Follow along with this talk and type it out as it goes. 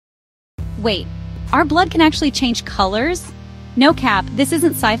Wait, our blood can actually change colors? No cap, this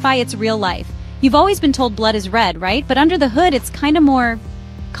isn't sci-fi, it's real life. You've always been told blood is red, right? But under the hood, it's kinda more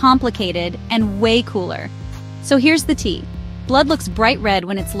complicated and way cooler. So here's the tea. Blood looks bright red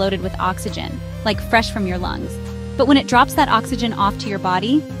when it's loaded with oxygen, like fresh from your lungs. But when it drops that oxygen off to your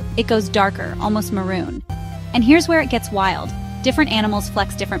body, it goes darker, almost maroon. And here's where it gets wild. Different animals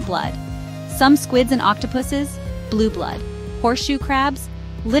flex different blood. Some squids and octopuses, blue blood. Horseshoe crabs,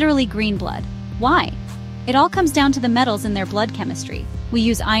 literally green blood. Why? It all comes down to the metals in their blood chemistry. We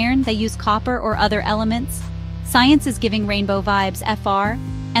use iron, they use copper or other elements. Science is giving rainbow vibes, FR.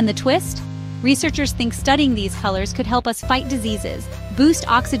 And the twist? Researchers think studying these colors could help us fight diseases, boost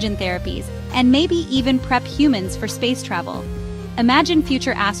oxygen therapies, and maybe even prep humans for space travel. Imagine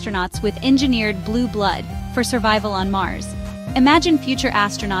future astronauts with engineered blue blood for survival on Mars. Imagine future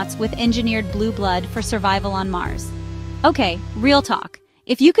astronauts with engineered blue blood for survival on Mars. Okay, real talk.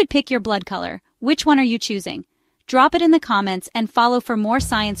 If you could pick your blood color, which one are you choosing? Drop it in the comments and follow for more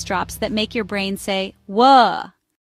science drops that make your brain say, "Whoa!"